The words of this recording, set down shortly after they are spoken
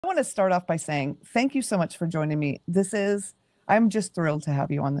I want to start off by saying thank you so much for joining me. I'm just thrilled to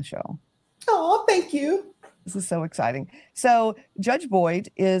have you on the show. Oh, thank you. This is so exciting. So, Judge Boyd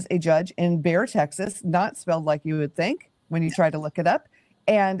is a judge in Bear, Texas, not spelled like you would think when you try to look it up.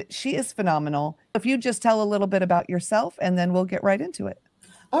 And she is phenomenal. If you just tell a little bit about yourself, and then we'll get right into it.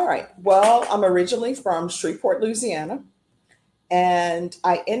 All right. Well, I'm originally from Shreveport, Louisiana, and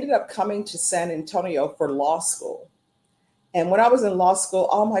I ended up coming to San Antonio for law school. And when I was in law school,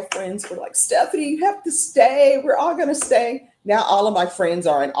 all my friends were like, Stephanie, you have to stay. We're all going to stay. Now all of my friends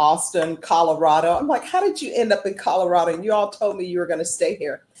are in Austin, Colorado. I'm like, how did you end up in Colorado? And you all told me you were going to stay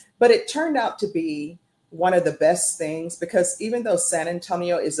here. But it turned out to be one of the best things, because even though San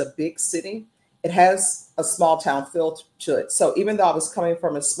Antonio is a big city, it has a small town feel to it. So even though I was coming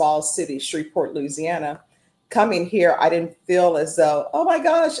from a small city, Shreveport, Louisiana, coming here, I didn't feel as though, oh my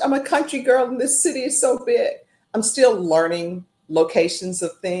gosh, I'm a country girl and this city is so big. I'm still learning locations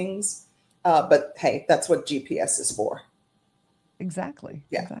of things, but hey, that's what GPS is for. Exactly.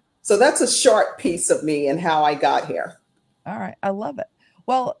 Yeah. Exactly. So that's a short piece of me and how I got here. All right. I love it.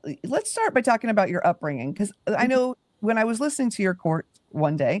 Well, let's start by talking about your upbringing, because I know when I was listening to your court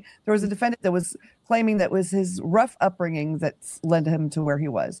one day, there was a defendant that was claiming that was his rough upbringing that led him to where he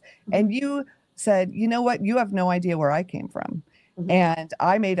was. And you said, you know what? You have no idea where I came from. And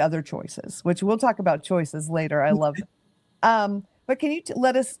I made other choices, which we'll talk about choices later. I love them. But can you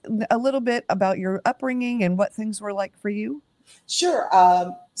let us a little bit about your upbringing and what things were like for you? Sure.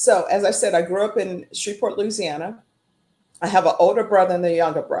 So as I said, I grew up in Shreveport, Louisiana. I have an older brother and a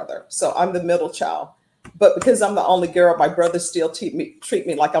younger brother. So I'm the middle child. But because I'm the only girl, my brothers still treat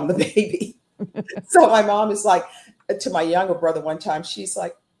me like I'm the baby. So my mom is like, to my younger brother one time, she's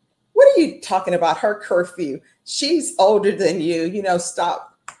like, what are you talking about? Her curfew? She's older than you,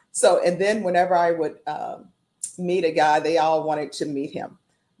 stop. So, and then whenever I would meet a guy, they all wanted to meet him.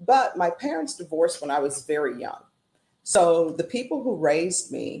 But my parents divorced when I was very young. So the people who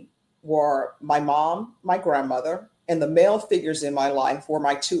raised me were my mom, my grandmother, and the male figures in my life were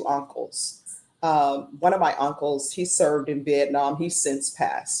my two uncles. One of my uncles, he served in Vietnam. He's since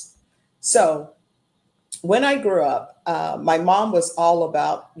passed. So when I grew up, my mom was all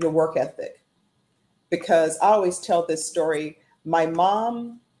about your work ethic, because I always tell this story. My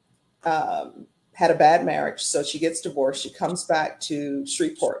mom had a bad marriage, so she gets divorced. She comes back to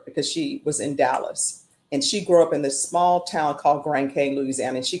Shreveport because she was in Dallas, and she grew up in this small town called Grand Cane,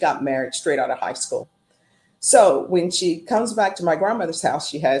 Louisiana, and she got married straight out of high school. So when she comes back to my grandmother's house,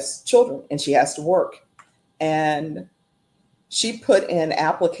 she has children and she has to work, and she put in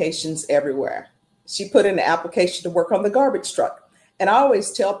applications everywhere. She put in an application to work on the garbage truck. And I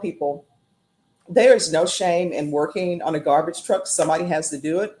always tell people, there is no shame in working on a garbage truck. Somebody has to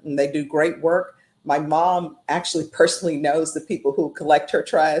do it, and they do great work. My mom actually personally knows the people who collect her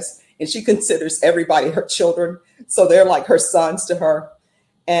trash, and she considers everybody her children. So they're like her sons to her.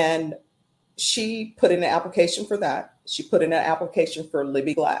 And she put in an application for that. She put in an application for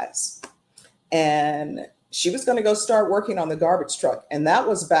Libby Glass. And she was going to go start working on the garbage truck. And that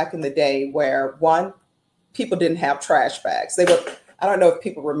was back in the day where, one, people didn't have trash bags. They would, I don't know if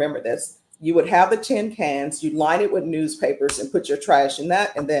people remember this. You would have the tin cans, you line it with newspapers and put your trash in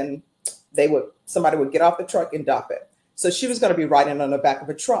that. And then somebody would get off the truck and dump it. So she was going to be riding on the back of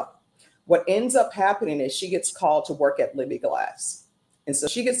a truck. What ends up happening is she gets called to work at Libby Glass. And so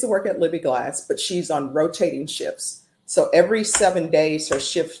she gets to work at Libby Glass, but she's on rotating shifts. So every 7 days, her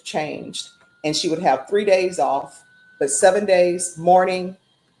shift changed. And she would have 3 days off, but 7 days morning,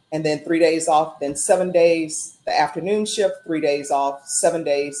 and then 3 days off, then 7 days the afternoon shift, 3 days off, 7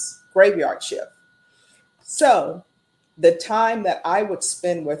 days graveyard shift. So the time that I would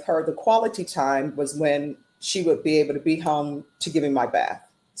spend with her, the quality time, was when she would be able to be home to give me my bath.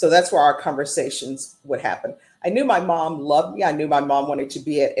 So that's where our conversations would happen. I knew my mom loved me. I knew my mom wanted to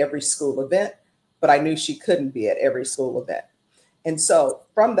be at every school event, but I knew she couldn't be at every school event. And so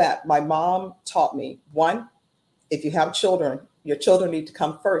from that, my mom taught me, one, if you have children, your children need to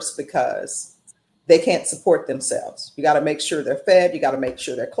come first, because they can't support themselves. You got to make sure they're fed. You got to make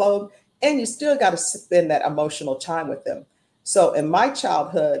sure they're clothed, and you still got to spend that emotional time with them. So in my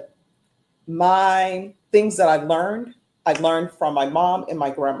childhood, my things that I learned from my mom and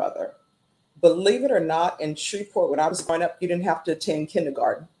my grandmother. Believe it or not, in Shreveport, when I was growing up, you didn't have to attend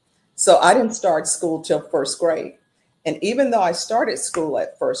kindergarten. So I didn't start school till first grade. And even though I started school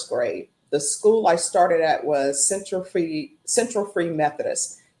at first grade, the school I started at was Central Free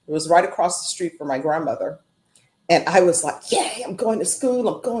Methodist. It was right across the street from my grandmother. And I was like, yay, I'm going to school.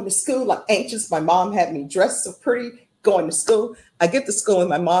 I'm going to school. I'm anxious. My mom had me dressed so pretty, going to school. I get to school and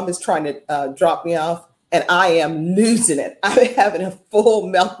my mom is trying to drop me off. and I am losing it. I'm having a full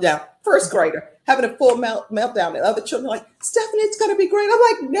meltdown. First grader having a full meltdown, and other children are like, Stephanie, it's going to be great. I'm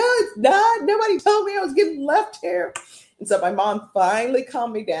like, no, it's not. Nobody told me I was getting left here. And so my mom finally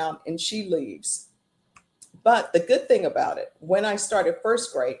calmed me down, and she leaves. But the good thing about it, when I started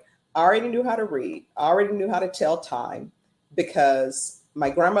first grade, I already knew how to read. I already knew how to tell time because my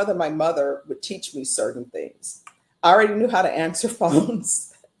grandmother and my mother would teach me certain things. I already knew how to answer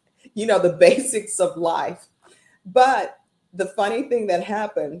phones, you know, the basics of life. But the funny thing that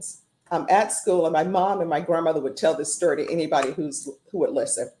happens, I'm at school, and my mom and my grandmother would tell this story to anybody who would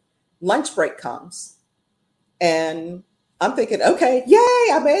listen. Lunch break comes, and I'm thinking, okay,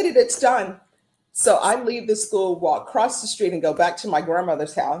 yay, I made it, it's done. So I leave the school, walk across the street, and go back to my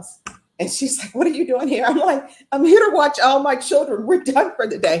grandmother's house. And she's like, what are you doing here? I'm like, I'm here to watch all my children. We're done for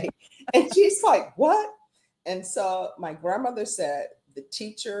the day. And she's like, what? And so my grandmother said the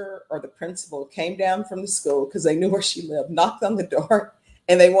teacher or the principal came down from the school because they knew where she lived, knocked on the door,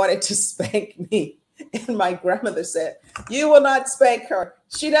 and they wanted to spank me. And my grandmother said, you will not spank her.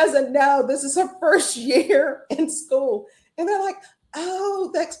 She doesn't know. This is her first year in school. And they're like, oh,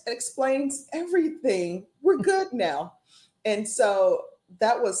 that explains everything. We're good now. And so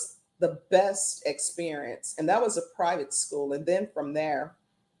that was the best experience. And that was a private school. And then from there,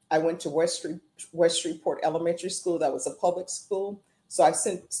 I went to West Shreveport Elementary School. That was a public school. So I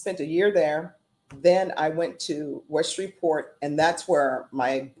spent a year there. Then I went to West Shreveport, and that's where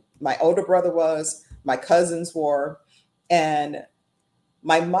my older brother was, my cousins were. And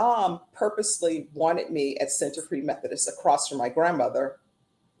my mom purposely wanted me at Center Free Methodist across from my grandmother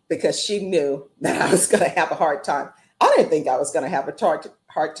because she knew that I was going to have a hard time. I didn't think I was going to have a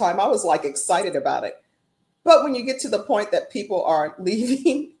hard time. I was like excited about it. But when you get to the point that people are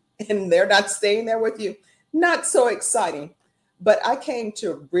leaving and they're not staying there with you, not so exciting. But I came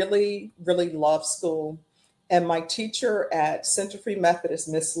to really, really love school. And my teacher at Center Free Methodist,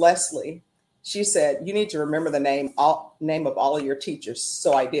 Miss Leslie, she said, you need to remember the name of all of your teachers.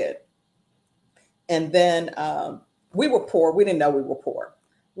 So I did. And then we were poor. We didn't know we were poor.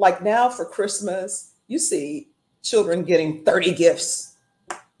 Like now for Christmas, you see children getting 30 gifts.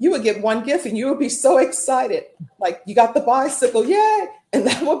 You would get one gift and you would be so excited. Like you got the bicycle, yay. And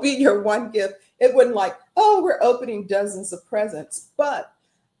that would be your one gift. It wasn't like, oh, we're opening dozens of presents. But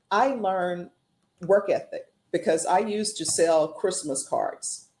I learned work ethic because I used to sell Christmas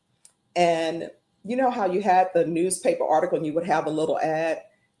cards. And you know how you had the newspaper article and you would have a little ad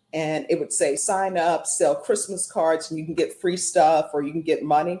and it would say, sign up, sell Christmas cards, and you can get free stuff or you can get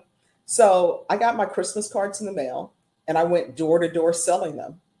money. So I got my Christmas cards in the mail and I went door to door selling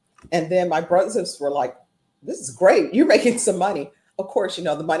them. And then my brothers were like, this is great. You're making some money. Of course, you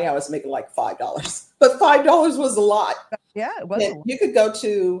know, the money I was making like $5, but $5 was a lot. Yeah, it was. You could go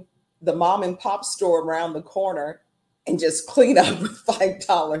to the mom and pop store around the corner and just clean up with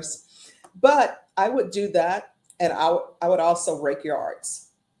 $5. But I would do that. And I would also rake yards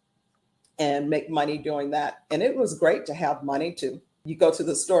and make money doing that. And it was great to have money to, you go to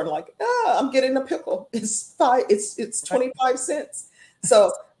the store and like, I'm getting a pickle. It's 25 cents.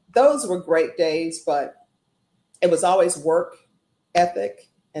 So those were great days, but it was always work ethic.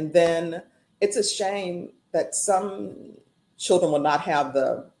 And then it's a shame that some children will not have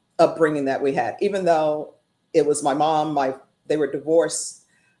the upbringing that we had, even though it was my mom, they were divorced.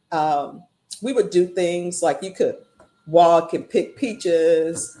 We would do things like you could walk and pick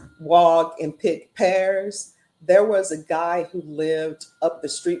peaches, walk and pick pears. There was a guy who lived up the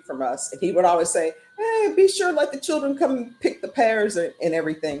street from us, and he would always say, hey, be sure to let the children come and pick the pears and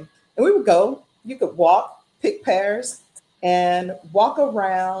everything. And we would go, you could walk, pick pears, and walk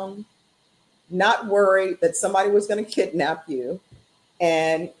around, not worry that somebody was going to kidnap you.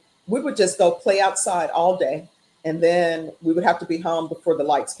 And we would just go play outside all day. And then we would have to be home before the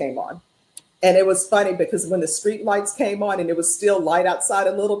lights came on. And it was funny because when the street lights came on and it was still light outside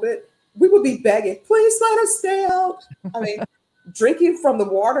a little bit, we would be begging, please let us stay out. I mean, drinking from the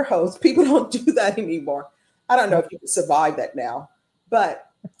water hose, people don't do that anymore. I don't know if you can survive that now, but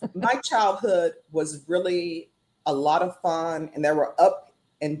my childhood was really a lot of fun, and there were up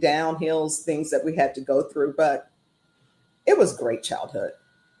and down hills, things that we had to go through, but it was great childhood.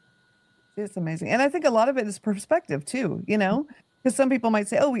 It's amazing. And I think a lot of it is perspective too, you know, because some people might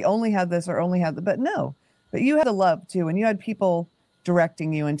say, oh, we only had this or only had that, but no, but you had the love too. And you had people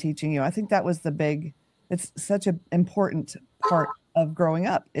directing you and teaching you. I think that was it's such an important part of growing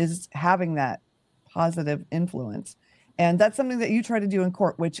up, is having that positive influence. And that's something that you try to do in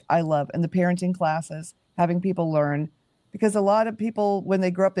court, which I love. And the parenting classes, having people learn, because a lot of people, when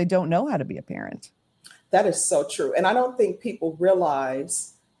they grow up, they don't know how to be a parent. That is so true. And I don't think people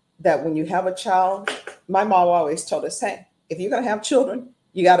realize that when you have a child, my mom always told us, hey, if you're going to have children,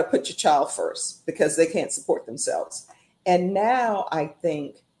 you got to put your child first because they can't support themselves. And now I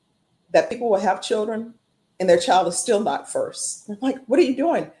think that people will have children and their child is still not first. I'm like, what are you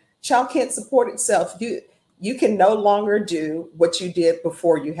doing? Child can't support itself. You can no longer do what you did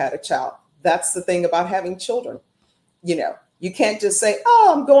before you had a child. That's the thing about having children. You know, you can't just say,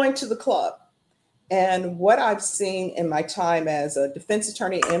 oh, I'm going to the club. And what I've seen in my time as a defense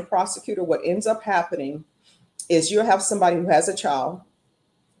attorney and prosecutor, what ends up happening is you'll have somebody who has a child.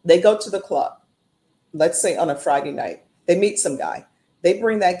 They go to the club, let's say on a Friday night. They meet some guy. They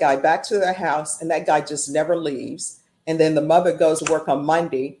bring that guy back to their house and that guy just never leaves. And then the mother goes to work on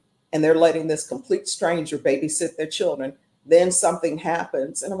Monday and they're letting this complete stranger babysit their children. Then something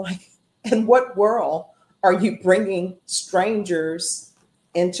happens. And I'm like, in what world are you bringing strangers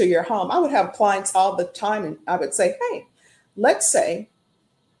into your home? I would have clients all the time and I would say, hey, let's say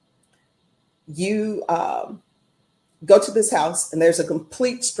you go to this house and there's a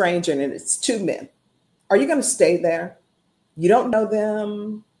complete stranger and it's two men. Are you going to stay there? You don't know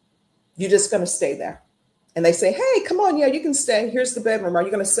them. You're just going to stay there. And they say, hey, come on. Yeah, you can stay. Here's the bedroom. Are you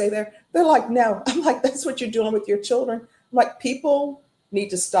going to stay there? They're like, no. I'm like, that's what you're doing with your children. I'm like, people need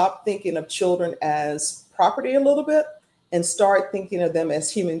to stop thinking of children as property a little bit and start thinking of them as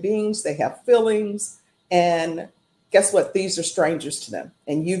human beings. They have feelings. And guess what? These are strangers to them.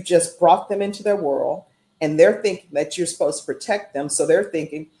 And you've just brought them into their world. And they're thinking that you're supposed to protect them. So they're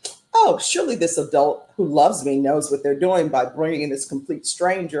thinking, oh, surely this adult who loves me knows what they're doing by bringing in this complete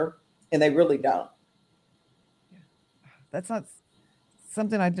stranger. And they really don't. That's not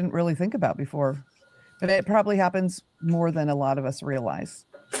something I didn't really think about before, but it probably happens more than a lot of us realize.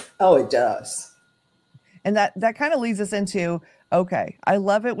 Oh, it does. And that kind of leads us into, okay, I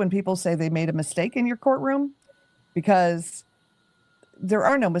love it when people say they made a mistake in your courtroom, because there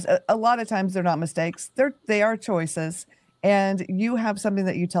are no a lot of times they're not mistakes. They are choices. And you have something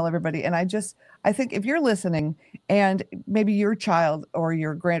that you tell everybody. And I think if you're listening and maybe your child or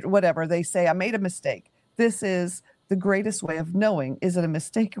your whatever, they say, I made a mistake. This is the greatest way of knowing, is it a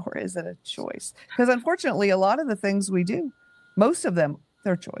mistake or is it a choice? Because unfortunately, a lot of the things we do, most of them,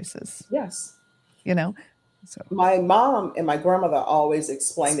 they're choices. Yes. You know, so my mom and my grandmother always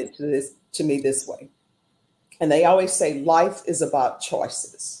explained it to me this way. And they always say life is about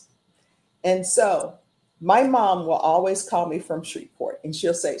choices. And so my mom will always call me from Shreveport and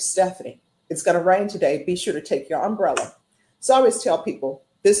she'll say, Stephanie, it's going to rain today. Be sure to take your umbrella. So I always tell people,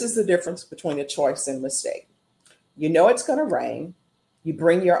 this is the difference between a choice and a mistake. You know it's going to rain. You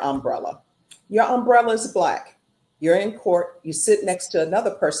bring your umbrella. Your umbrella is black. You're in court. You sit next to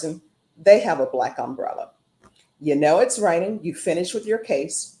another person. They have a black umbrella. You know it's raining. You finish with your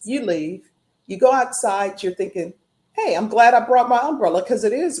case. You leave. You go outside. You're thinking, hey, I'm glad I brought my umbrella because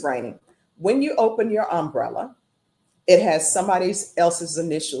it is raining. When you open your umbrella, it has somebody else's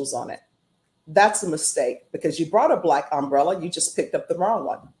initials on it. That's a mistake because you brought a black umbrella. You just picked up the wrong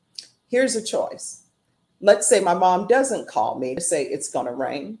one. Here's a choice. Let's say my mom doesn't call me to say it's going to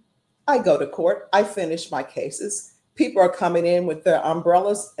rain. I go to court. I finish my cases. People are coming in with their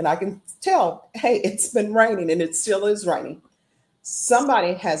umbrellas and I can tell, hey, it's been raining and it still is raining.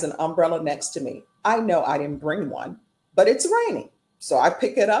 Somebody has an umbrella next to me. I know I didn't bring one, but it's raining. So I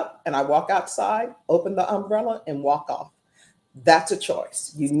pick it up and I walk outside, open the umbrella and walk off. That's a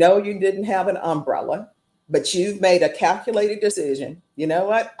choice. You know you didn't have an umbrella, but you've made a calculated decision. You know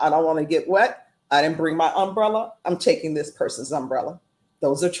what? I don't want to get wet. I didn't bring my umbrella. I'm taking this person's umbrella.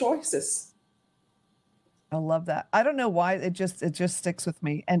 Those are choices. I love that. I don't know why it just sticks with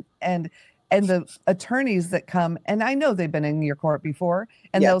me. And the attorneys that come, and I know they've been in your court before,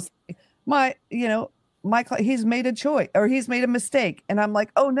 and they'll say, he's made a choice or he's made a mistake. And I'm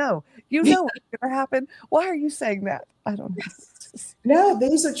like, oh no, you know what's going to happen. Why are you saying that? I don't know. No,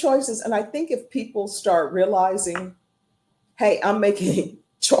 these are choices. And I think if people start realizing, hey, I'm making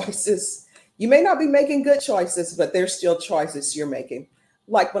choices. You may not be making good choices, but there's still choices you're making.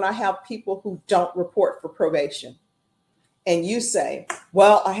 Like when I have people who don't report for probation and you say,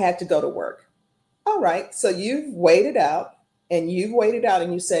 well, I had to go to work. All right. So you've waited out and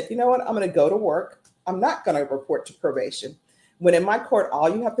you said, you know what? I'm going to go to work. I'm not going to report to probation. When in my court,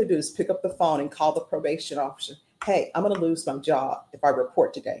 all you have to do is pick up the phone and call the probation officer. Hey, I'm going to lose my job if I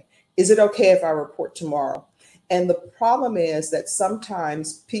report today. Is it okay if I report tomorrow? And the problem is that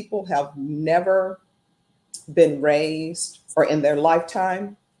sometimes people have never been raised or in their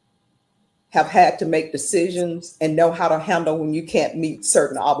lifetime have had to make decisions and know how to handle when you can't meet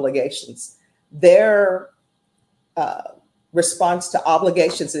certain obligations. Their response to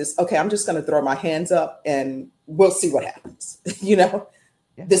obligations is, okay, I'm just going to throw my hands up and we'll see what happens, you know?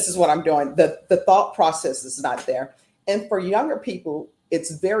 This is what I'm doing. The thought process is not there. And for younger people,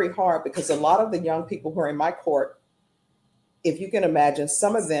 it's very hard because a lot of the young people who are in my court, if you can imagine,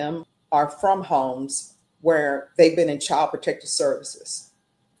 some of them are from homes where they've been in child protective services.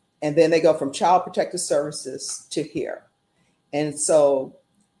 And then they go from child protective services to here. And so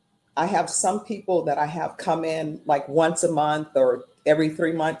I have some people that I have come in like once a month or every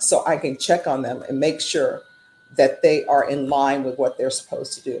 3 months so I can check on them and make sure that they are in line with what they're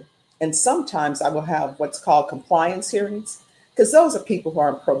supposed to do. And sometimes I will have what's called compliance hearings, because those are people who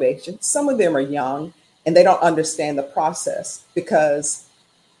are on probation. Some of them are young and they don't understand the process because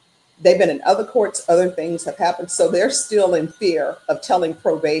they've been in other courts, other things have happened. So they're still in fear of telling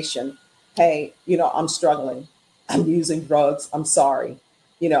probation, hey, I'm struggling. I'm using drugs. I'm sorry.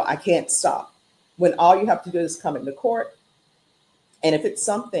 I can't stop. When all you have to do is come into court. And if it's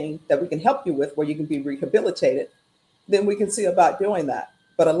something that we can help you with where you can be rehabilitated, then we can see about doing that.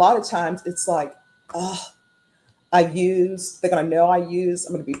 But a lot of times it's like, oh, I use, they're going to know I use,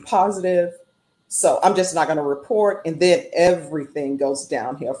 I'm going to be positive. So I'm just not going to report. And then everything goes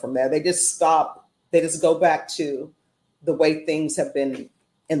downhill from there. They just stop. They just go back to the way things have been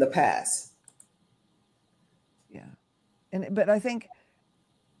in the past. Yeah. But I think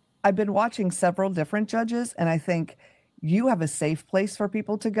I've been watching several different judges, and I think you have a safe place for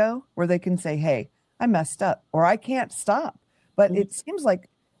people to go where they can say, hey, I messed up or I can't stop. But it seems like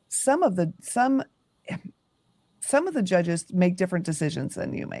some of the judges make different decisions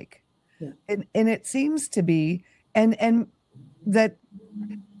than you make. Yeah. And it seems to be, and that,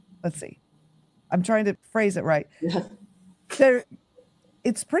 let's see, I'm trying to phrase it right. Yeah.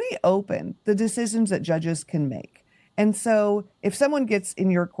 It's pretty open, the decisions that judges can make. And so if someone gets in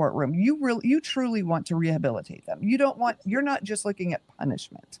your courtroom, you truly want to rehabilitate them. You're not just looking at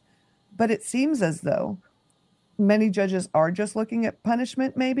punishment, but it seems as though many judges are just looking at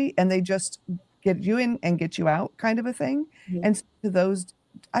punishment maybe, and they just get you in and get you out kind of a thing. Mm-hmm. And so to those,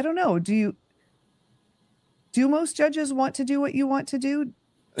 I don't know, do most judges want to do what you want to do?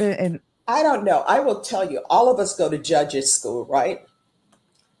 And I don't know. I will tell you, all of us go to judges school, right?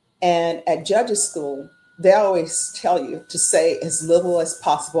 And at judges school, they always tell you to say as little as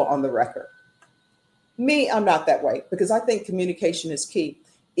possible on the record. Me, I'm not that way because I think communication is key.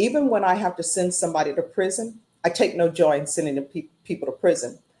 Even when I have to send somebody to prison, I take no joy in sending people to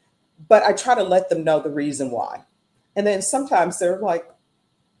prison, but I try to let them know the reason why. And then sometimes they're like,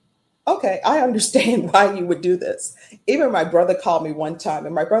 okay, I understand why you would do this. Even my brother called me one time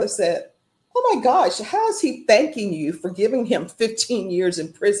and my brother said, oh my gosh, how is he thanking you for giving him 15 years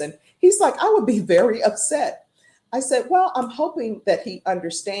in prison? He's like, I would be very upset. I said, well, I'm hoping that he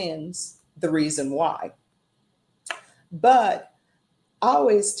understands the reason why. But I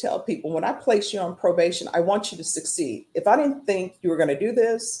always tell people, when I place you on probation, I want you to succeed. If I didn't think you were going to do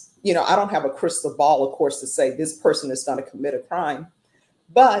this, I don't have a crystal ball, of course, to say this person is going to commit a crime.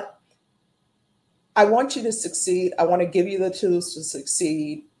 But I want you to succeed. I want to give you the tools to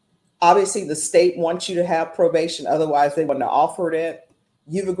succeed. Obviously, the state wants you to have probation. Otherwise, they wouldn't have offered it.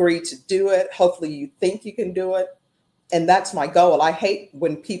 You've agreed to do it. Hopefully, you think you can do it. And that's my goal. I hate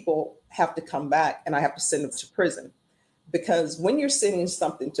when people have to come back and I have to send them to prison. Because when you're sending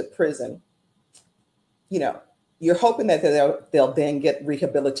something to prison, you're hoping that they'll then get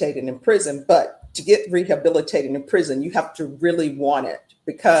rehabilitated in prison. But to get rehabilitated in prison, you have to really want it,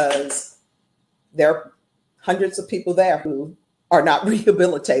 because there are hundreds of people there who are not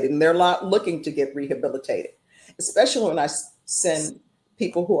rehabilitated and they're not looking to get rehabilitated, especially when I send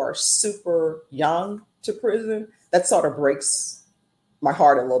people who are super young to prison. That sort of breaks my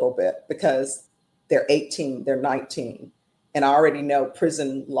heart a little bit because they're 18, they're 19. And I already know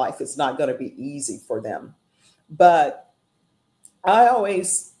prison life is not going to be easy for them. But I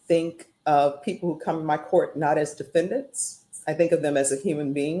always think of people who come to my court not as defendants. I think of them as a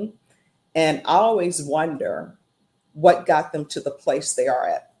human being. And I always wonder what got them to the place they are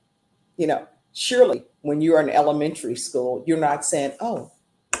at. Surely when you're in elementary school, you're not saying, oh,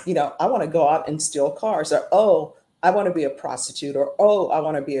 I want to go out and steal cars, or, oh, I want to be a prostitute, or, oh, I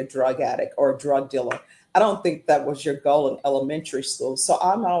want to be a drug addict or a drug dealer. I don't think that was your goal in elementary school. So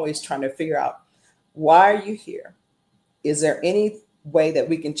I'm always trying to figure out, why are you here? Is there any way that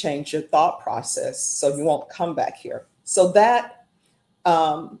we can change your thought process so you won't come back here? So that's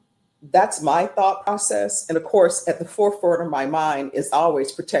my thought process. And of course, at the forefront of my mind is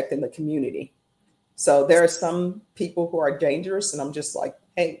always protecting the community. So there are some people who are dangerous, and I'm just like,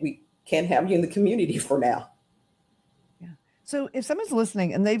 hey, we can't have you in the community for now. Yeah. So if someone's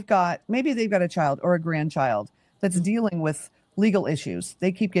listening and maybe they've got a child or a grandchild that's dealing with legal issues,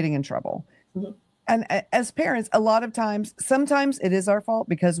 they keep getting in trouble. Mm-hmm. And as parents, a lot of times, sometimes it is our fault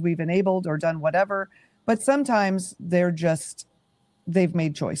because we've enabled or done whatever, but sometimes they've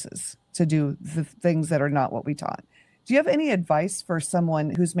made choices to do the things that are not what we taught. Do you have any advice for someone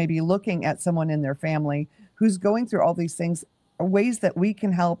who's maybe looking at someone in their family who's going through all these things, or ways that we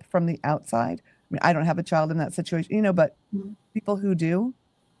can help from the outside? I mean, I don't have a child in that situation, but people who do.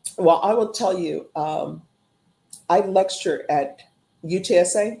 Well, I will tell you, I lectured at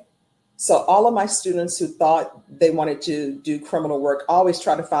UTSA. So all of my students who thought they wanted to do criminal work, I always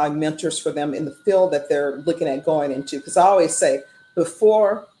try to find mentors for them in the field that they're looking at going into. Because I always say,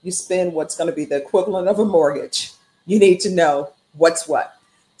 before you spend what's going to be the equivalent of a mortgage, you need to know what's what.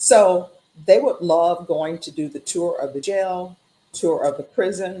 So they would love going to do the tour of the jail, tour of the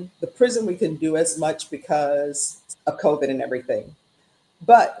prison. The prison we can do as much because of COVID and everything.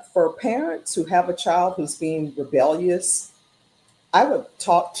 But for parents who have a child who's being rebellious, I would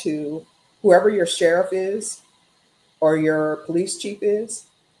talk to whoever your sheriff is or your police chief is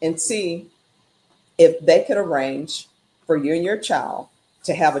and see if they could arrange for you and your child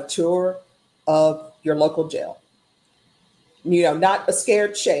to have a tour of your local jail. Not a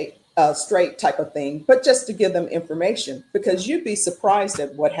scared straight type of thing, but just to give them information, because you'd be surprised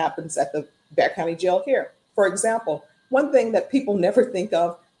at what happens at the Bexar County Jail here. For example, one thing that people never think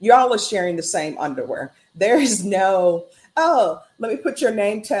of, y'all are sharing the same underwear. There is no, oh, let me put your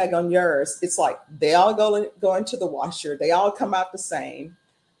name tag on yours. It's like they all go into the washer. They all come out the same.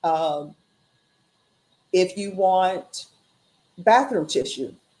 If you want bathroom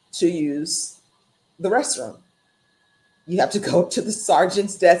tissue to use the restroom, you have to go to the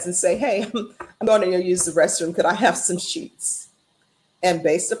sergeant's desk and say, hey, I'm going to use the restroom. Could I have some sheets? And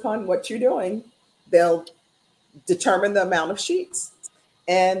based upon what you're doing, they'll determine the amount of sheets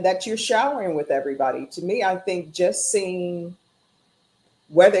and that you're showering with everybody. To me, I think just seeing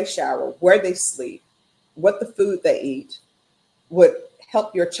where they shower, where they sleep, what the food they eat would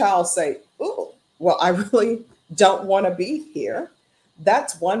help your child say, oh, well, I really don't want to be here.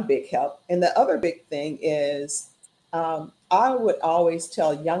 That's one big help. And the other big thing is, I would always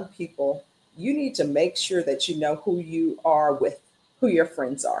tell young people, you need to make sure that you know who you are with, who your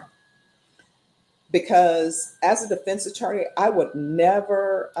friends are. Because as a defense attorney, I would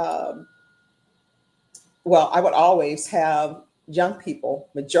never, I would always have young people,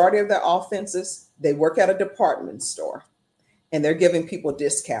 majority of their offenses, they work at a department store and they're giving people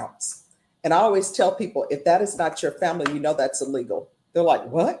discounts. And I always tell people, if that is not your family, that's illegal. They're like,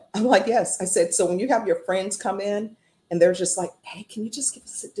 what? I'm like, yes. I said, so when you have your friends come in and they're just like, hey, can you just give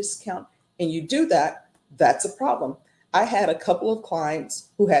us a discount? And you do that, that's a problem. I had a couple of clients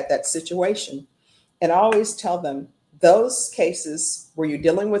who had that situation. And I always tell them, those cases where you're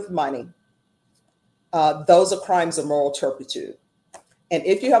dealing with money, those are crimes of moral turpitude. And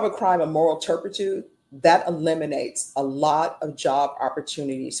if you have a crime of moral turpitude, that eliminates a lot of job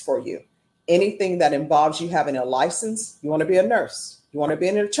opportunities for you. Anything that involves you having a license, you want to be a nurse, you want to be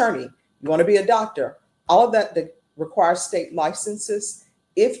an attorney, you want to be a doctor, all of that requires state licenses.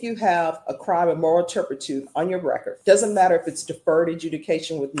 If you have a crime of moral turpitude on your record, doesn't matter if it's deferred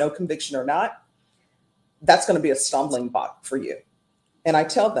adjudication with no conviction or not, that's going to be a stumbling block for you. And I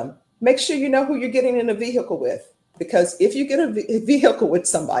tell them, make sure you know who you're getting in a vehicle with, because if you get a vehicle with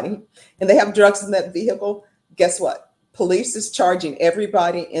somebody and they have drugs in that vehicle, guess what? Police is charging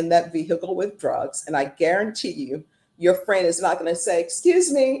everybody in that vehicle with drugs. And I guarantee you, your friend is not going to say,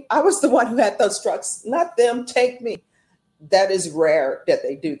 excuse me, I was the one who had those drugs, not them, take me. That is rare that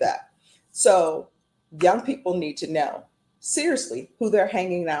they do that. So young people need to know, seriously, who they're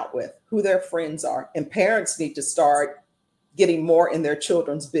hanging out with, who their friends are. And parents need to start getting more in their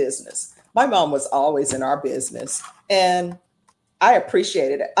children's business. My mom was always in our business, and I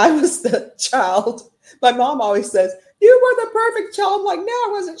appreciated it. I was the child. My mom always says, you were the perfect child. I'm like, no, I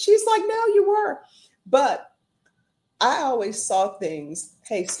wasn't. She's like, no, you were. But I always saw things,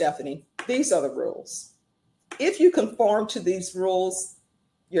 hey, Stephanie, these are the rules. If you conform to these rules,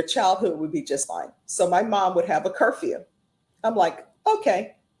 your childhood would be just fine. So my mom would have a curfew. I'm like,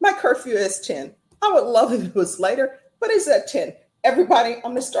 okay, my curfew is 10. I would love if it was later, but it's at 10. Everybody, I'm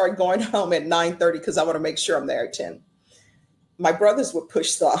going to start going home at 9:30 because I want to make sure I'm there at 10. My brothers would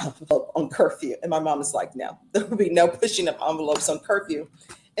push the envelope on curfew. And my mom is like, no, there will be no pushing of envelopes on curfew.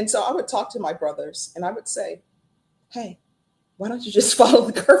 And so I would talk to my brothers and I would say, hey, why don't you just follow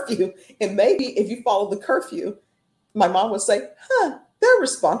the curfew? And maybe if you follow the curfew, my mom would say, they're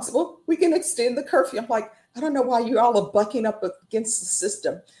responsible. We can extend the curfew. I'm like, I don't know why you all are bucking up against the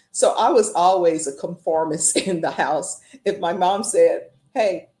system. So I was always a conformist in the house. If my mom said,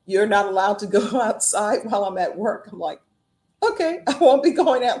 hey, you're not allowed to go outside while I'm at work, I'm like, okay, I won't be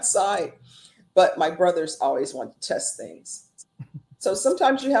going outside. but my brothers always want to test things. So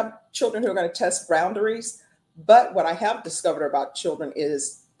sometimes you have children who are going to test boundaries, but what I have discovered about children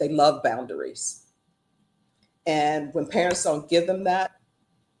is they love boundaries. And when parents don't give them that,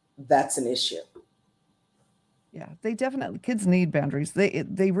 that's an issue. Yeah, they definitely, kids need boundaries.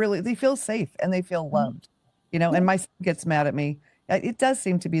 They really, they feel safe and they feel loved, you know, and my son gets mad at me. It does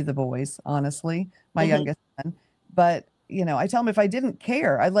seem to be the boys, honestly, my youngest son. But, you know, I tell him if I didn't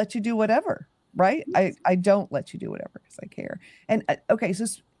care, I'd let you do whatever, right? I don't let you do whatever because I care. And okay, so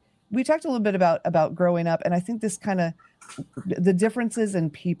we talked a little bit about growing up, and I think this kind of, the differences in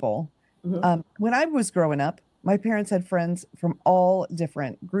people. When I was growing up, my parents had friends from all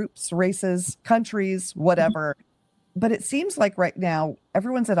different groups, races, countries, whatever. But it seems like right now,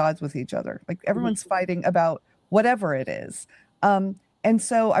 everyone's at odds with each other. Like everyone's fighting about whatever it is. And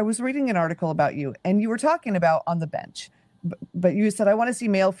so I was reading an article about you, and you were talking about on the bench, but you said, I want to see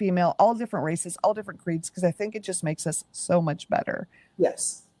male, female, all different races, all different creeds, because I think it just makes us so much better.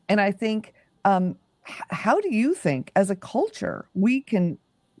 Yes. And I think, how do you think as a culture we can,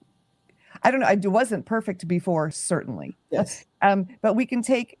 I don't know, it wasn't perfect before, certainly. Yes. But we can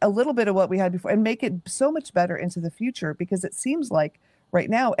take a little bit of what we had before and make it so much better into the future, because it seems like right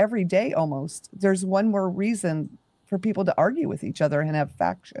now, every day almost, there's one more reason for people to argue with each other and have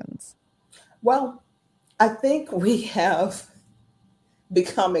factions. Well, I think we have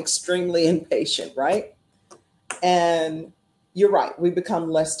become extremely impatient, right? And you're right, we become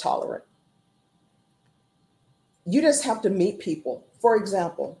less tolerant. You just have to meet people. For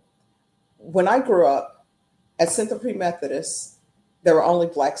example, when I grew up at Central Pre-Methodist, there were only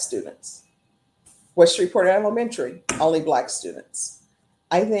Black students. West Shreveport Elementary, only Black students.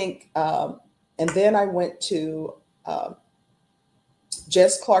 I think, and then I went to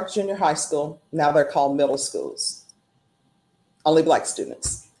Jess Clark Junior High School. Now they're called middle schools. Only Black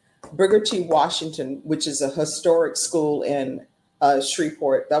students. Booker T. Washington, which is a historic school in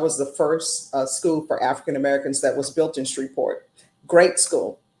Shreveport. That was the first school for African Americans that was built in Shreveport. Great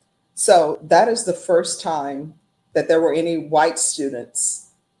school. So that is the first time that there were any white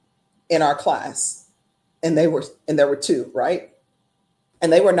students in our class. And there were two, right?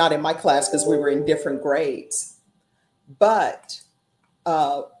 And they were not in my class because we were in different grades. But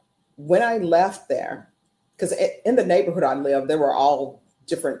when I left there, because in the neighborhood I lived, there were all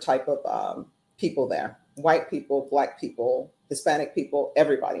different type of people there. White people, Black people, Hispanic people,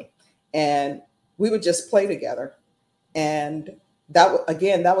 everybody. And we would just play together. And that,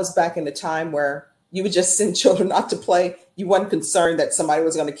 again, that was back in the time where you would just send children out to play. You weren't concerned that somebody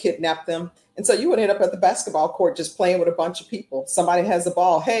was going to kidnap them. And so you would end up at the basketball court just playing with a bunch of people. Somebody has a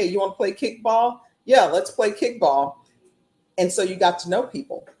ball. Hey, you want to play kickball? Yeah, let's play kickball. And so you got to know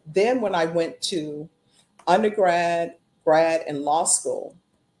people. Then when I went to undergrad, grad, and law school,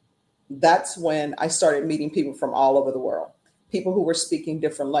 that's when I started meeting people from all over the world, people who were speaking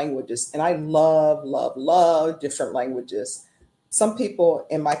different languages. And I love, love, love different languages. Some people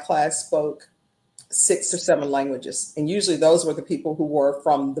in my class spoke 6 or 7 languages. And usually those were the people who were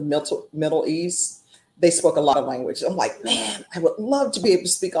from the Middle East. They spoke a lot of language. I'm like, man, I would love to be able to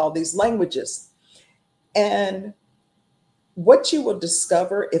speak all these languages. And what you will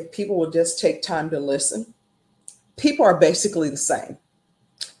discover if people will just take time to listen, people are basically the same.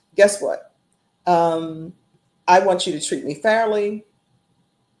 Guess what? I want you to treat me fairly.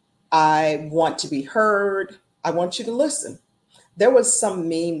 I want to be heard. I want you to listen. There was some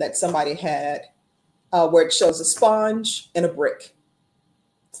meme that somebody had where it shows a sponge and a brick,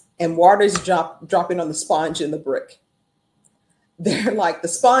 and water's dropping on the sponge and the brick. They're like, the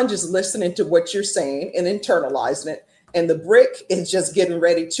sponge is listening to what you're saying and internalizing it, and the brick is just getting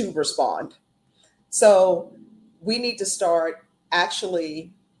ready to respond. So we need to start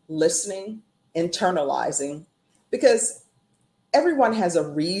actually listening, internalizing, because everyone has a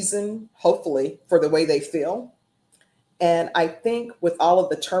reason, hopefully, for the way they feel. And I think with all of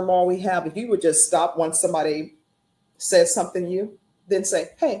the turmoil we have, if you would just stop once somebody says something to you, then say,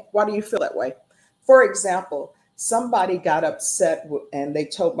 hey, why do you feel that way? For example, somebody got upset and they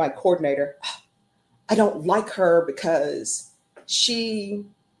told my coordinator, I don't like her because she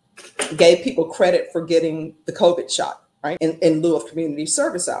gave people credit for getting the COVID shot, right? In lieu of community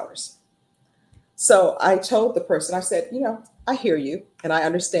service hours. So I told the person, I said, you know, I hear you and I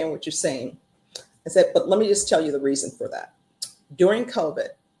understand what you're saying. I said, but let me just tell you the reason for that. During COVID,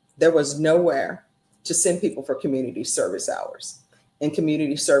 there was nowhere to send people for community service hours, and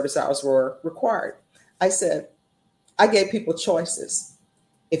community service hours were required. I said, I gave people choices.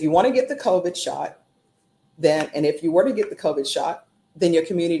 If you want to get the COVID shot, then, and if you were to get the COVID shot, then your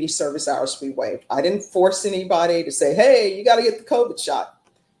community service hours will be waived. I didn't force anybody to say, hey, you got to get the COVID shot.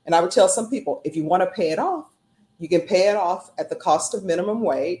 And I would tell some people, if you want to pay it off, you can pay it off at the cost of minimum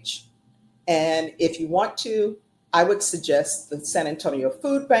wage. And if you want to, I would suggest the San Antonio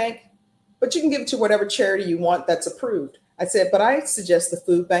Food Bank, but you can give it to whatever charity you want that's approved. I said, but I suggest the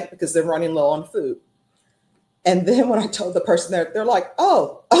food bank because they're running low on food. And then when I told the person there, they're like,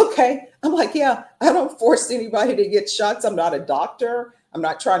 oh, okay. I'm like, yeah, I don't force anybody to get shots. I'm not a doctor. I'm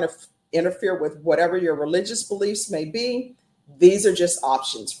not trying to interfere with whatever your religious beliefs may be. These are just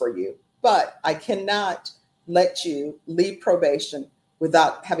options for you. But I cannot let you leave probation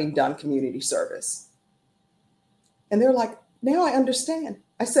without having done community service. And they're like, now I understand.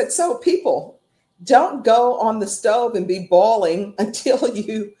 I said, so people, don't go on the stove and be boiling until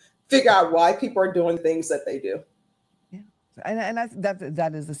you figure out why people are doing things that they do. Yeah. And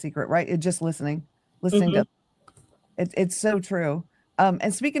that is the secret, right? It's just listening to it's so true.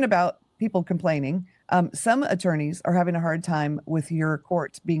 And speaking about people complaining, some attorneys are having a hard time with your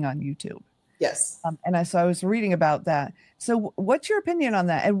court being on YouTube. Yes. So I was reading about that. So what's your opinion on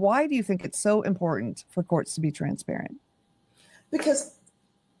that? And why do you think it's so important for courts to be transparent? Because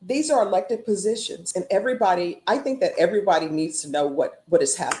these are elected positions, and I think that everybody needs to know what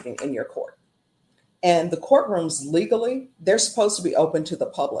is happening in your court. And the courtrooms legally, they're supposed to be open to the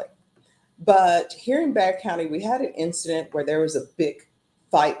public. But here in Bexar County, we had an incident where there was a big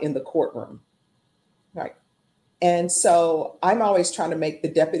fight in the courtroom, right? And so I'm always trying to make the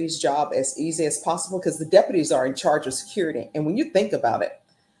deputy's job as easy as possible because the deputies are in charge of security. And when you think about it,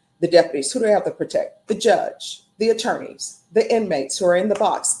 the deputies, who do they have to protect? The judge, the attorneys, the inmates who are in the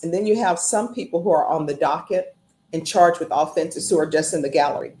box. And then you have some people who are on the docket in charge with offenses who are just in the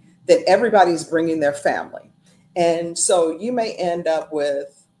gallery. Then everybody's bringing their family. And so you may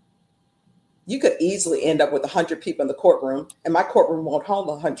you could easily end up with 100 people in the courtroom, and my courtroom won't hold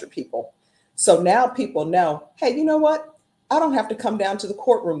 100 people. So now people know, hey, you know what? I don't have to come down to the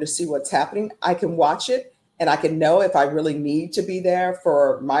courtroom to see what's happening. I can watch it, and I can know if I really need to be there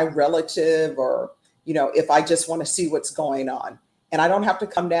for my relative, or, if I just want to see what's going on. And I don't have to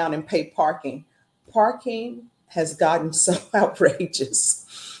come down and pay parking. Parking has gotten so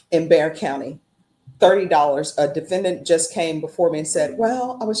outrageous in Bexar County. $30. A defendant just came before me and said,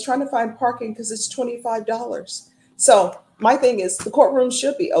 well, I was trying to find parking because it's $25. So my thing is, the courtroom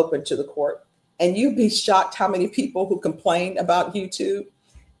should be open to the court. And you'd be shocked how many people who complain about YouTube.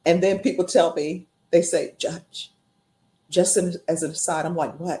 And then people tell me, they say, Judge, just as an aside, I'm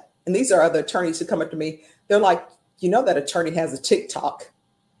like, what? And these are other attorneys who come up to me. They're like, that attorney has a TikTok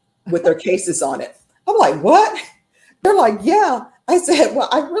with their cases on it. I'm like, what? They're like, yeah. I said, well,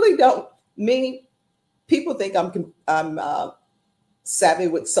 I really don't. People think I'm savvy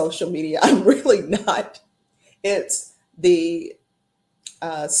with social media. I'm really not. It's the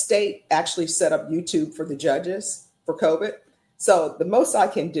state actually set up YouTube for the judges for COVID. So the most I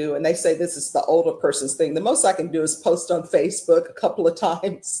can do, and they say this is the older person's thing, the most I can do is post on Facebook a couple of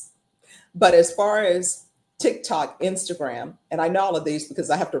times. But as far as TikTok, Instagram, and I know all of these because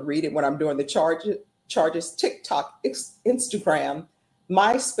I have to read it when I'm doing the charges, TikTok, Instagram,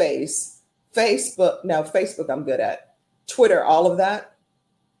 MySpace, Facebook I'm good at. Twitter, all of that.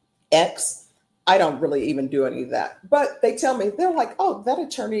 X, I don't really even do any of that. But they tell me, they're like, oh, that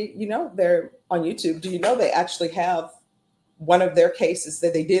attorney, they're on YouTube. Do you know they actually have one of their cases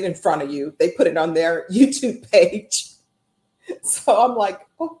that they did in front of you? They put it on their YouTube page. So I'm like,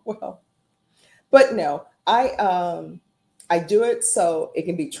 oh, well. But no, I do it so it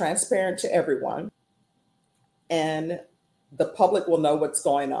can be transparent to everyone. And the public will know what's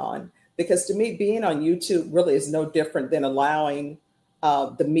going on. Because to me, being on YouTube really is no different than allowing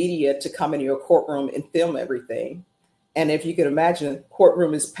the media to come into your courtroom and film everything. And if you can imagine,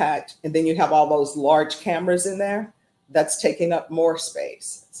 courtroom is packed, and then you have all those large cameras in there, that's taking up more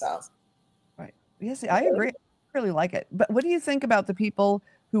space. So, right. Yes, I agree. I really like it. But what do you think about the people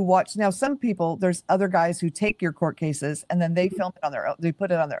who watch? Now, some people, there's other guys who take your court cases and then they film it on their own. They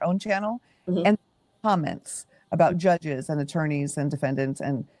put it on their own channel and comments about judges and attorneys and defendants.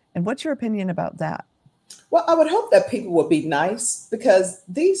 And what's your opinion about that? Well, I would hope that people would be nice, because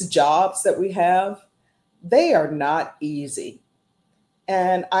these jobs that we have, they are not easy.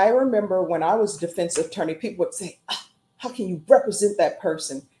 And I remember when I was a defense attorney, people would say, oh, how can you represent that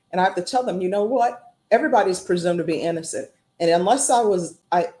person? And I have to tell them, you know what? Everybody's presumed to be innocent. And unless I was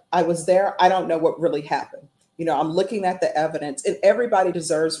there, I don't know what really happened. I'm looking at the evidence, and everybody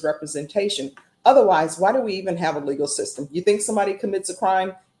deserves representation. Otherwise, why do we even have a legal system? You think somebody commits a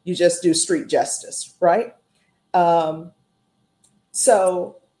crime, you just do street justice, right?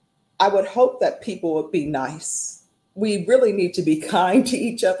 So I would hope that people would be nice. We really need to be kind to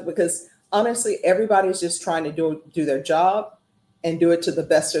each other, because honestly, everybody's just trying to do their job. and do it to the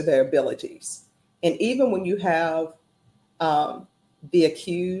best of their abilities. And even when you have the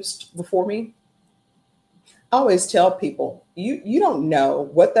accused before me, I always tell people, you don't know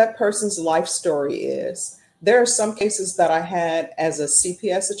what that person's life story is. There are some cases that I had as a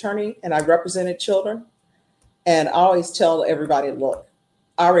CPS attorney and I represented children. And I always tell everybody, look,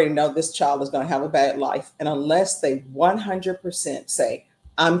 I already know this child is going to have a bad life. And unless they 100% say,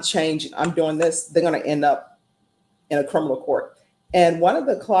 I'm changing, I'm doing this, they're going to end up in a criminal court. And one of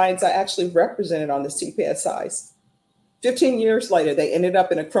the clients I actually represented on the CPS side, 15 years later, they ended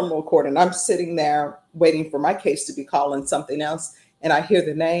up in a criminal court. And I'm sitting there waiting for my case to be called on something else. And I hear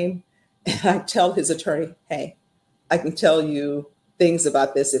the name and I tell his attorney, hey, I can tell you things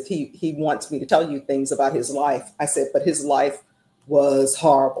about this if he wants me to tell you things about his life. I said, but his life was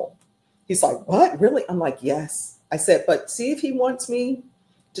horrible. He's like, what, really? I'm like, yes. I said, but see if he wants me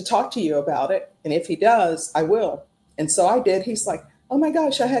to talk to you about it. And if he does, I will. And so I did. He's like, oh my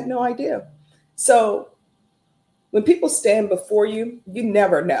gosh, I had no idea. So when people stand before you, you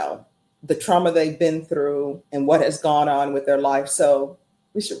never know the trauma they've been through and what has gone on with their life. So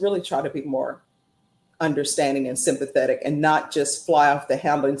we should really try to be more understanding and sympathetic and not just fly off the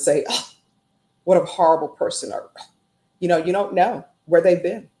handle and say, oh, what a horrible person. Or, you don't know where they've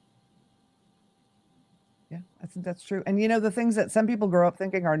been. Yeah, I think that's true. And the things that some people grow up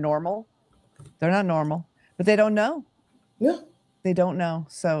thinking are normal, they're not normal, but they don't know. Yeah. They don't know.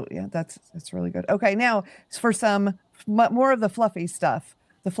 So yeah, that's really good. Okay. Now for some more of the fluffy stuff,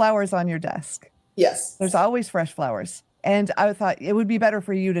 the flowers on your desk. Yes. There's always fresh flowers. And I thought it would be better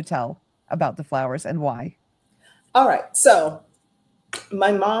for you to tell about the flowers and why. All right. So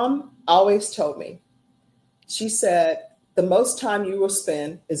my mom always told me, she said, the most time you will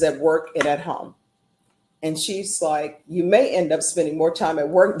spend is at work and at home. And she's like, you may end up spending more time at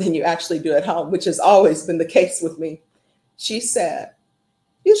work than you actually do at home, which has always been the case with me. She said,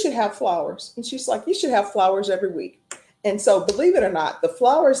 you should have flowers. And she's like, you should have flowers every week. And so believe it or not, the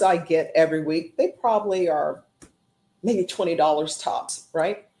flowers I get every week, they probably are maybe $20 tops,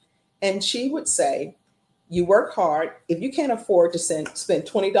 right? And she would say, you work hard. If you can't afford to spend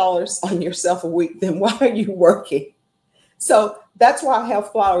 $20 on yourself a week, then why are you working? So that's why I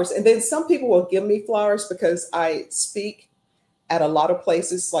have flowers. And then some people will give me flowers because I speak at a lot of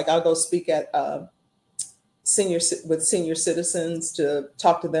places. Like I'll go speak at senior citizens to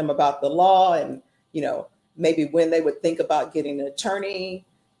talk to them about the law and, maybe when they would think about getting an attorney.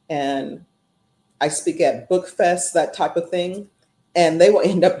 And I speak at book fest, that type of thing. And they will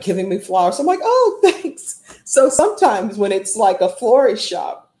end up giving me flowers. I'm like, oh, thanks. So sometimes when it's like a florist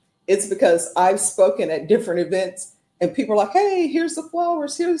shop, it's because I've spoken at different events and people are like, hey, here's the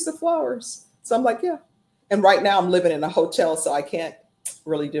flowers. Here's the flowers. So I'm like, yeah. And right now I'm living in a hotel, so I can't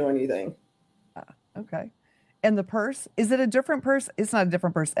really do anything. Okay. And the purse, is it a different purse? It's not a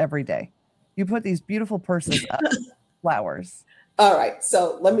different purse every day. You put these beautiful purses up, flowers. All right.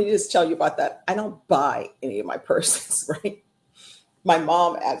 So let me just tell you about that. I don't buy any of my purses, right? My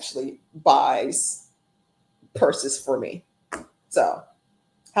mom actually buys purses for me. So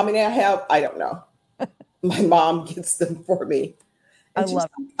how many I have, I don't know. My mom gets them for me. And I love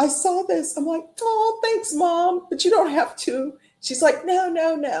it. I saw this. I'm like, oh, thanks, Mom. But you don't have to. She's like,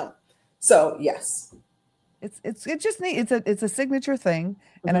 no. So yes. It's just neat. It's a signature thing.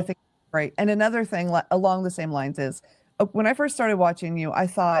 And I think it's great. And another thing along the same lines is when I first started watching you, I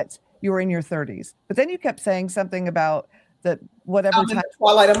thought you were in your 30s. But then you kept saying something about that whatever time. The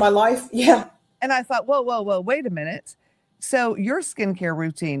twilight of my life. Yeah. And I thought, whoa, wait a minute. So your skincare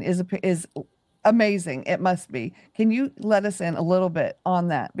routine is amazing. It must be. Can you let us in a little bit on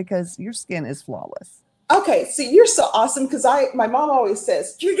that? Because your skin is flawless. Okay. See, you're so awesome. Because my mom always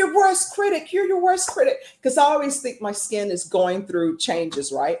says, you're your worst critic. You're your worst critic. Because I always think my skin is going through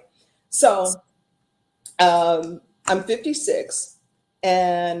changes, right? So I'm 56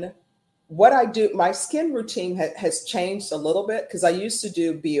 and what I do, my skin routine has changed a little bit because I used to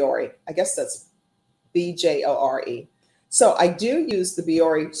do BOYD. I guess that's BJORE. So I do use the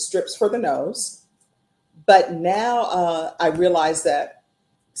BOYD strips for the nose, but now I realize that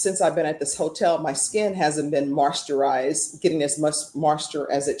since I've been at this hotel, my skin hasn't been moisturized, getting as much moisture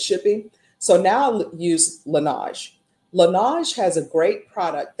as it should be. So now I use Laneige. Laneige has a great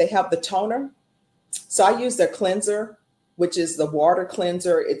product. They have the toner. So I use their cleanser, which is the water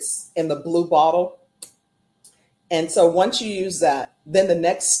cleanser. It's in the blue bottle. And so once you use that, then the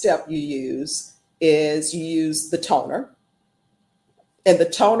next step you use is you use the toner. And the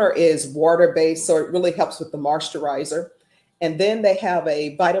toner is water-based, so it really helps with the moisturizer. And then they have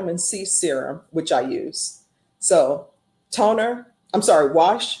a vitamin C serum, which I use. So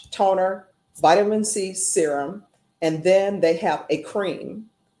wash, toner, vitamin C serum, And then they have a cream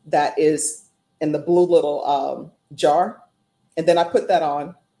that is in the blue little jar. And then I put that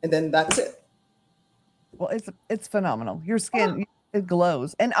on, and then that's it. Well, it's phenomenal. Your skin, it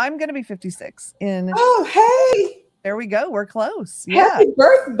glows. And I'm going to be 56 in. Oh, hey. There we go. We're close. Happy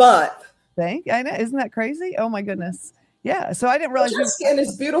birth month. I know. Isn't that crazy? Oh my goodness. Yeah. So I didn't realize your skin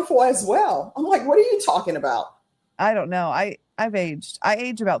is beautiful as well. I'm like, what are you talking about? I don't know. I've aged. I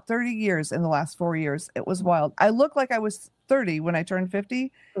aged about 30 years in the last 4 years. It was wild. I looked like I was 30 when I turned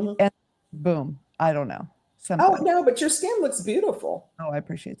 50, and boom, I don't know. Oh no, but your skin looks beautiful. Oh, I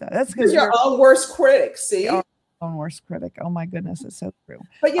appreciate that. That's because you're your own worst critic. See, your own worst critic. Oh my goodness, it's so true.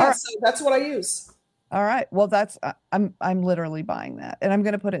 But yeah, so that's what I use. All right. Well, that's I'm literally buying that, and I'm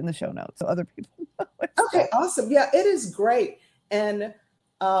going to put it in the show notes so other people know. Okay, awesome. Yeah, it is great. And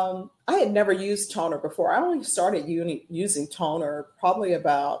I had never used toner before. I only started using toner probably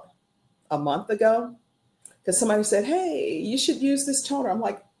about a month ago because somebody said, "Hey, you should use this toner." I'm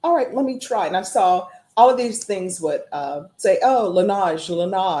like, "All right, let me try." And I saw all of these things would say, "Oh,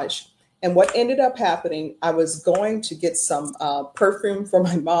 Laneige." And what ended up happening, I was going to get some perfume for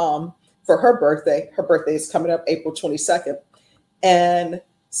my mom for her birthday. Her birthday is coming up April 22nd. And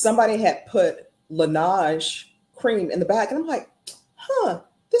somebody had put Laneige cream in the bag. And I'm like,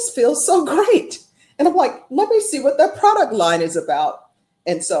 this feels so great. And I'm like, let me see what that product line is about.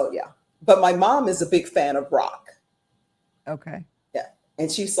 And so, yeah. But my mom is a big fan of rock. Okay. Yeah.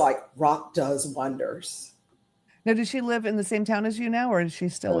 And she's like, rock does wonders. Now, does she live in the same town as you now, or is she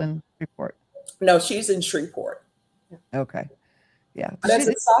still in Shreveport? No, she's in Shreveport. Okay. Yeah. But as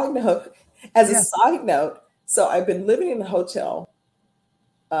a side note, so I've been living in the hotel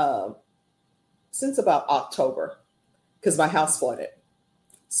since about October because my house flooded.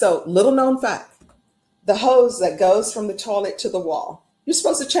 So little known fact, the hose that goes from the toilet to the wall, you're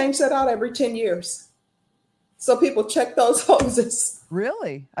supposed to change that out every 10 years. So people check those hoses.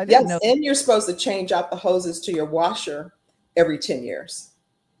 Really? I didn't know. And you're supposed to change out the hoses to your washer every 10 years.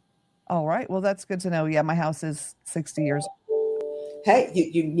 All right. Well, that's good to know. Yeah, my house is 60 years old. Hey,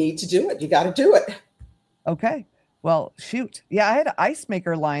 you need to do it. You got to do it. Okay. Well, shoot. Yeah, I had an ice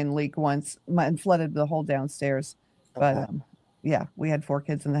maker line leak once and flooded the whole downstairs. But yeah, we had 4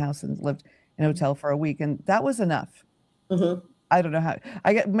 kids in the house and lived in a hotel for a week, and that was enough. I don't know how.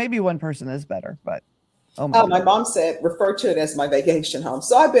 I get maybe one person is better, but my mom said refer to it as my vacation home.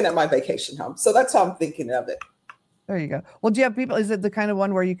 So I've been at my vacation home. So that's how I'm thinking of it. There you go. Well, do you have people? Is it the kind of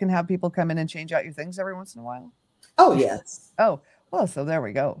one where you can have people come in and change out your things every once in a while? Oh, yes. Oh, well, so there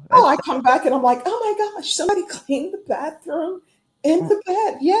we go. I come back and I'm like, oh my gosh, somebody cleaned the bathroom and the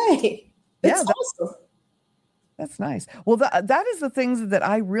bed. Yay. It's awesome. That's nice. Well, that is the things that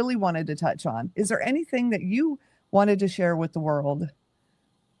I really wanted to touch on. Is there anything that you wanted to share with the world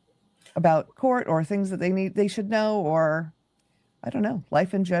about court or things that they should know, or I don't know,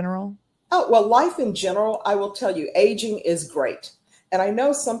 life in general? Oh, well, life in general, I will tell you, aging is great. And I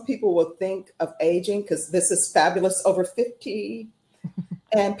know some people will think of aging because this is fabulous over 50.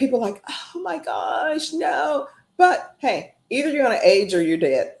 And people are like, oh my gosh, no. But hey, either you're going to age or you're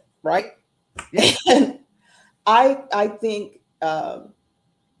dead, right? Yeah. And I think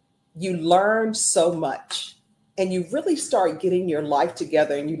you learn so much and you really start getting your life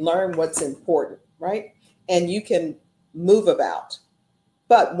together and you learn what's important, right? And you can move about.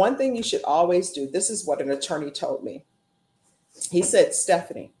 But one thing you should always do, this is what an attorney told me. He said,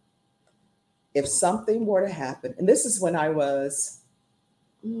 Stephanie, if something were to happen, and this is when I was,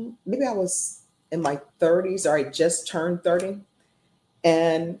 maybe I was in my 30s or I just turned 30,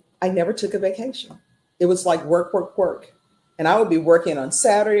 and I never took a vacation. It was like work, work, work. And I would be working on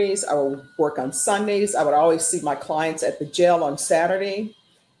Saturdays. I would work on Sundays. I would always see my clients at the jail on Saturday,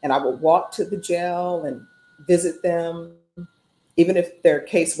 and I would walk to the jail and visit them, even if their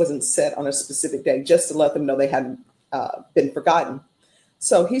case wasn't set on a specific day, just to let them know they hadn't been forgotten.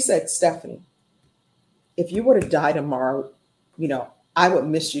 So he said, Stephanie, if you were to die tomorrow, I would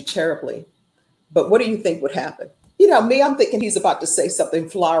miss you terribly. But what do you think would happen? Me, I'm thinking he's about to say something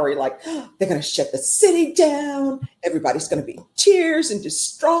flowery, like they're going to shut the city down. Everybody's going to be in tears and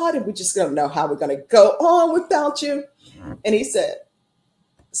distraught. And we're just going to know how we're going to go on without you. And he said,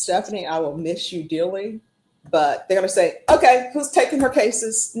 Stephanie, I will miss you dearly. But they're going to say, okay, who's taking her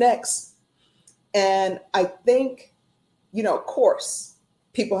cases next? And I think, of course,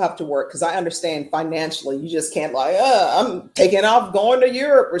 people have to work because I understand financially, you just can't I'm taking off going to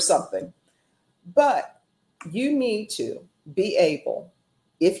Europe or something. But you need to be able,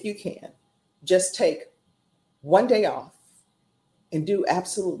 if you can, just take one day off and do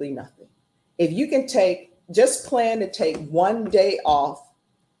absolutely nothing. If you can just plan to take one day off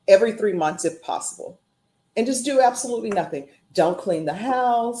every 3 months if possible. and just do absolutely nothing. Don't clean the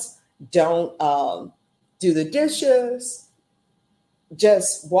house. Don't do the dishes.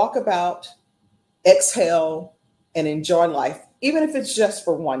 Just walk about, exhale, and enjoy life, even if it's just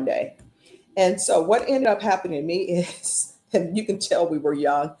for one day. And so what ended up happening to me is, and you can tell we were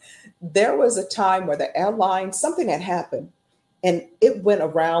young, there was a time where the airline, something had happened, and it went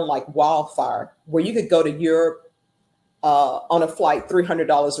around like wildfire, where you could go to Europe on a flight,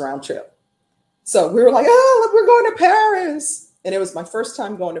 $300 round trip. So we were like, oh, look, we're going to Paris. And it was my first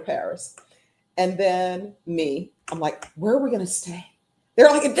time going to Paris. And then I'm like, where are we going to stay? They're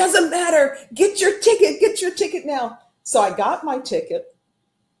like, it doesn't matter. Get your ticket now. So I got my ticket,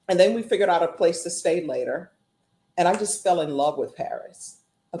 and then we figured out a place to stay later. And I just fell in love with Paris.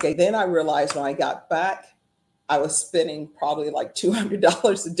 Okay, then I realized when I got back, I was spending probably like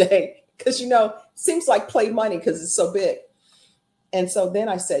 $200 a day because, it seems like play money because it's so big. And so then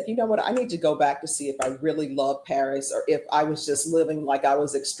I said, you know what, I need to go back to see if I really love Paris or if I was just living like I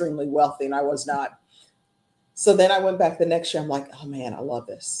was extremely wealthy, and I was not. So then I went back the next year. I'm like, oh man, I love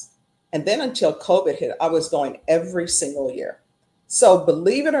this. And then until COVID hit, I was going every single year. So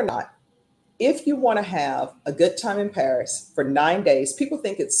believe it or not, if you want to have a good time in Paris for 9 days, people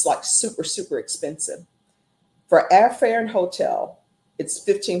think it's like super, super expensive. For airfare and hotel, it's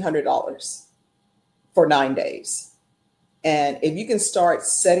 $1,500 for 9 days. And if you can start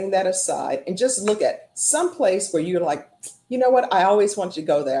setting that aside and just look at some place where you're like, you know what, I always wanted to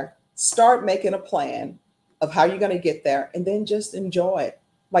go there. Start making a plan of how you're going to get there, and then just enjoy it.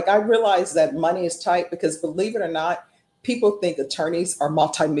 Like, I realize that money is tight because, believe it or not, people think attorneys are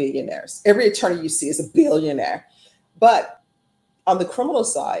multimillionaires. Every attorney you see is a billionaire. But on the criminal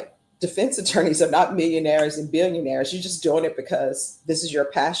side, defense attorneys are not millionaires and billionaires. You're just doing it because this is your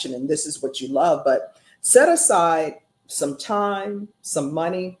passion and this is what you love. But set aside some time, some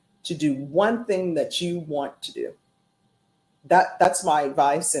money to do one thing that you want to do. That's my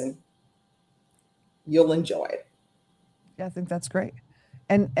advice, and you'll enjoy it. Yeah, I think that's great.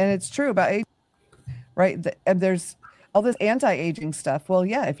 And it's true about age, right? And there's all this anti-aging stuff. Well,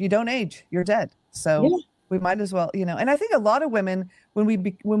 yeah, if you don't age, you're dead. So yeah, we might as well, and I think a lot of women, when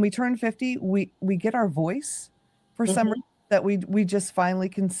we turn 50, we get our voice for some reason, that we just finally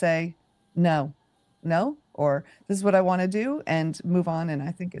can say no, or this is what I want to do, and move on. And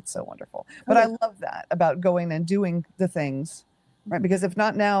I think it's so wonderful. But I love that about going and doing the things, right? Because if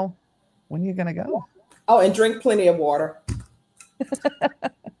not now, when are you going to go? Oh, and drink plenty of water.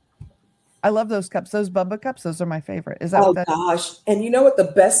 I love those cups, those Bubba cups. Those are my favorite. Is that? Oh gosh. And you know what?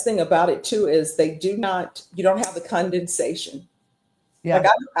 The best thing about it too is you don't have the condensation. Yeah.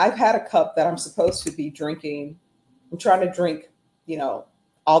 Like I've had a cup that I'm supposed to be drinking. I'm trying to drink,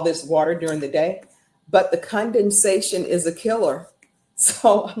 all this water during the day, but the condensation is a killer.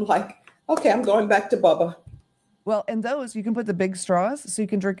 So I'm like, okay, I'm going back to Bubba. Well, and those, you can put the big straws so you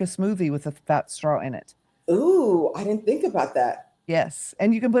can drink a smoothie with a fat straw in it. Ooh, I didn't think about that. Yes.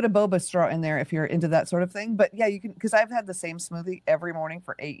 And you can put a boba straw in there if you're into that sort of thing. But yeah, you can, because I've had the same smoothie every morning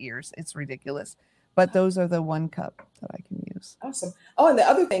for 8 years. It's ridiculous. But those are the one cup that I can use. Awesome. Oh, and the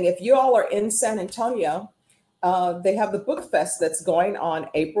other thing, if you all are in San Antonio, they have the book fest that's going on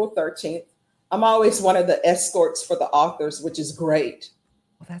April 13th. I'm always one of the escorts for the authors, which is great.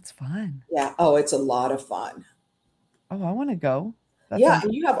 Well, that's fun. Yeah. Oh, it's a lot of fun. Oh, I want to go. Yeah,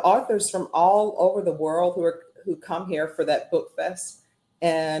 and you have authors from all over the world who come here for that book fest,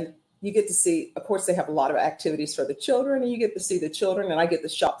 and you get to see. Of course, they have a lot of activities for the children, and you get to see the children. And I get to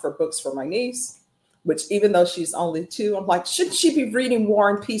shop for books for my niece, which, even though she's only 2, I'm like, shouldn't she be reading War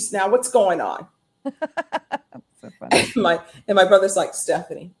and Peace now? What's going on? So funny. And my brother's like,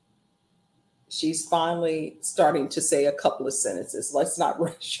 Stephanie, she's finally starting to say a couple of sentences. Let's not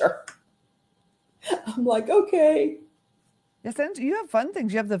rush her. I'm like, okay. Yes, and you have fun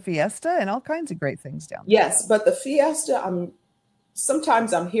things. You have the fiesta and all kinds of great things down there. Yes, but the fiesta,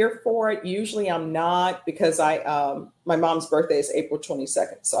 sometimes I'm here for it. Usually I'm not, because my mom's birthday is April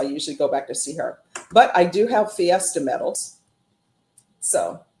 22nd. So I usually go back to see her. But I do have fiesta medals.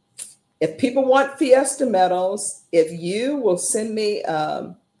 So if people want fiesta medals, if you will send me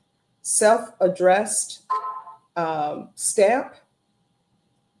self-addressed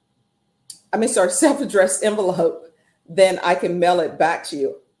self-addressed envelope, then I can mail it back to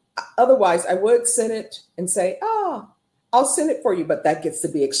you. Otherwise, I would send it and say, I'll send it for you. But that gets to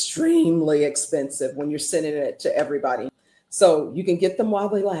be extremely expensive when you're sending it to everybody. So you can get them while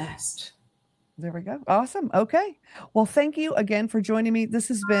they last. There we go. Awesome. Okay. Well, thank you again for joining me. This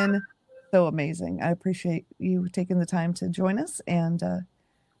has been so amazing. I appreciate you taking the time to join us. And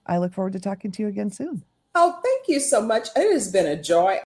I look forward to talking to you again soon. Oh, thank you so much. It has been a joy.